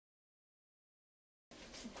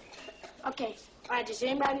Okay. All right, does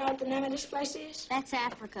anybody know what the name of this place is? That's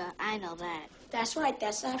Africa. I know that. That's right,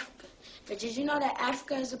 that's Africa. But did you know that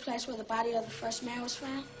Africa is the place where the body of the first man was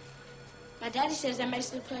found? My daddy says that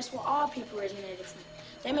makes it the place where all people originated from.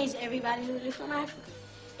 That means everybody's really from Africa.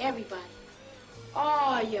 Everybody.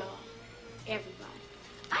 All y'all. Everybody.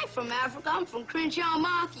 I'm from Africa. I'm from Crenshaw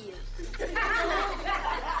Mafia.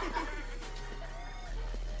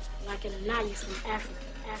 Like it or not, you're from Africa.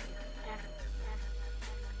 Africa.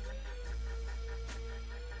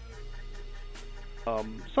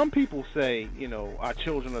 Some people say, you know, our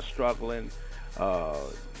children are struggling.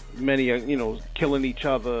 Many are, you know, killing each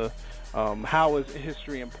other. How is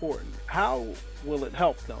history important? How will it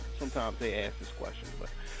help them? Sometimes they ask this question, but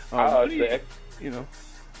you know.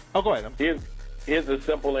 Oh, go ahead. Here's a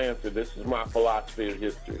simple answer. This is my philosophy of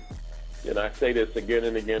history, and I say this again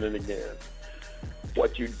and again and again.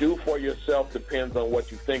 What you do for yourself depends on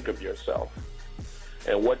what you think of yourself,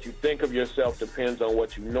 and what you think of yourself depends on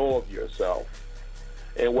what you know of yourself,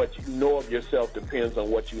 and what you know of yourself depends on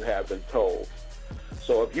what you have been told.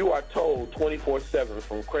 So if you are told 24/7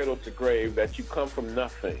 from cradle to grave that you come from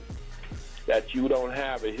nothing, that you don't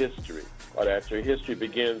have a history, or that your history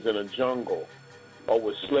begins in a jungle or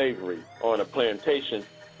with slavery or on a plantation,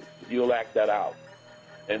 you'll act that out.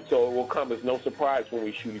 And so it will come as no surprise when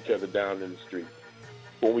we shoot each other down in the street,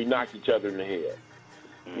 when we knock each other in the head.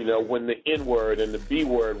 You know, when the N-word and the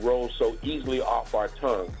B-word roll so easily off our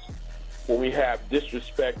tongues, when we have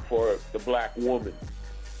disrespect for the black woman,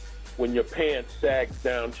 when your pants sag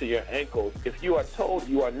down to your ankles. If you are told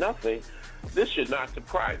you are nothing, this should not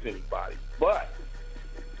surprise anybody. But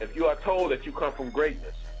if you are told that you come from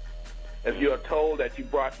greatness, if you are told that you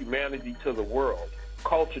brought humanity to the world,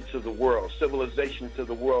 culture to the world, civilization to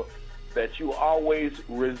the world, that you always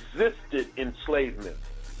resisted enslavement,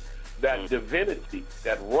 that divinity,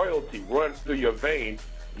 that royalty runs through your veins,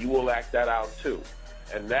 you will act that out too.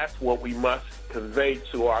 And that's what we must convey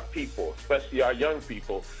to our people, especially our young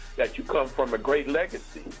people, that you come from a great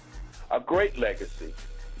legacy,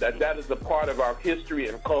 that is a part of our history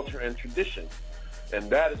and culture and tradition. And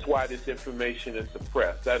that is why this information is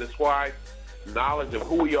suppressed. That is why knowledge of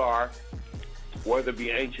who we are, whether it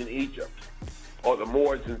be ancient Egypt or the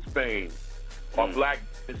Moors in Spain or black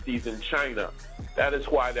dynasties in China, that is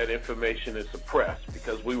why that information is suppressed,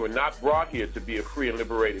 because we were not brought here to be a free and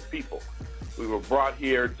liberated people. We were brought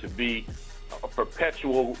here to be a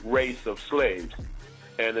perpetual race of slaves,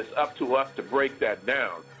 and it's up to us to break that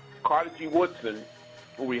down. Carter G. Woodson,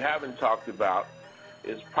 who we haven't talked about,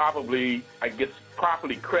 is probably, I guess,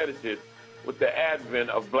 properly credited with the advent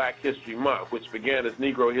of Black History Month, which began as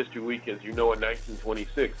Negro History Week, as you know, in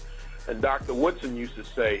 1926. And Dr. Woodson used to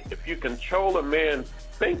say, if you control a man's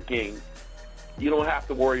thinking, you don't have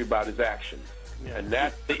to worry about his actions. And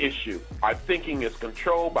that's the issue. Our thinking is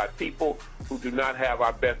controlled by people who do not have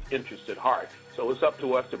our best interests at heart. So it's up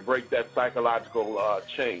to us to break that psychological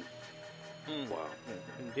chain. Wow.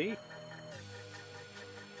 Indeed.